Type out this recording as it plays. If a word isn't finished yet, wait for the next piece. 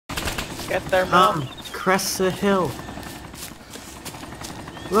Get there, Mom. Crest the hill.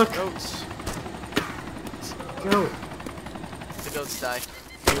 Look. Goats. Goat. The goats died.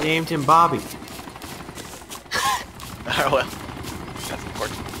 They named him Bobby. Oh well. That's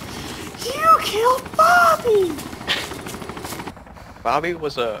important. You killed Bobby! Bobby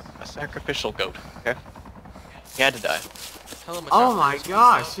was a sacrificial goat, okay? He had to die. Hello, Oh my Metropolis,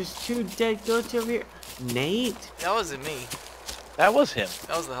 gosh, there's 2 dead goats over here. Nate? That wasn't me. That was him.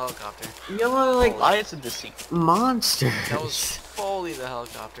 That was the helicopter. You're like Lies and deceit. monsters. That was fully the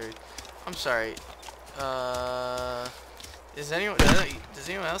helicopter. I'm sorry. Does anyone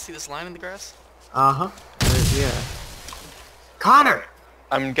else see this line in the grass? Uh-huh. Yeah. Connor!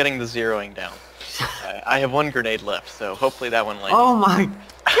 I'm getting the zeroing down. I have 1 grenade left, so hopefully that one lands. Oh my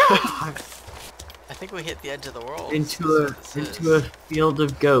god! I think we hit the edge of the world. into a field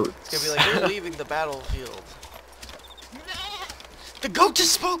of goats. It's gonna be like, you're leaving the battlefield. The goat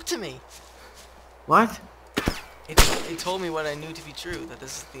just spoke to me! What? It told me what I knew to be true, that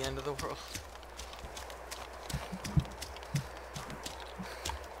this is the end of the world.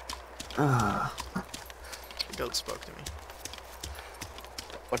 The goat spoke to me.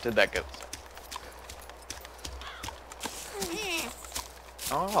 What did that goat say?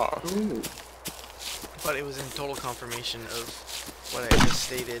 Oh. Ooh. But it was in total confirmation of what I just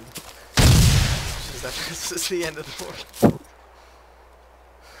stated. Which is that this is the end of the world.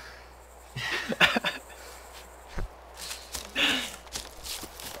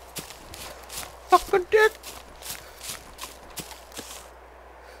 Fucking dick!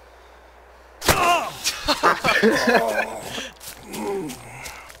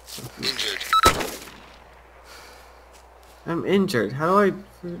 I'm injured. How do I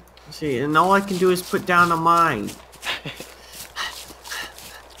see? And all I can do is put down a mine.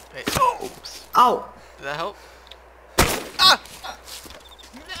 Hey, Oops. Oh! did that help? Ah!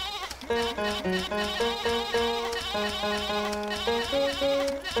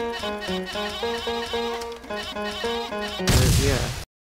 Yeah.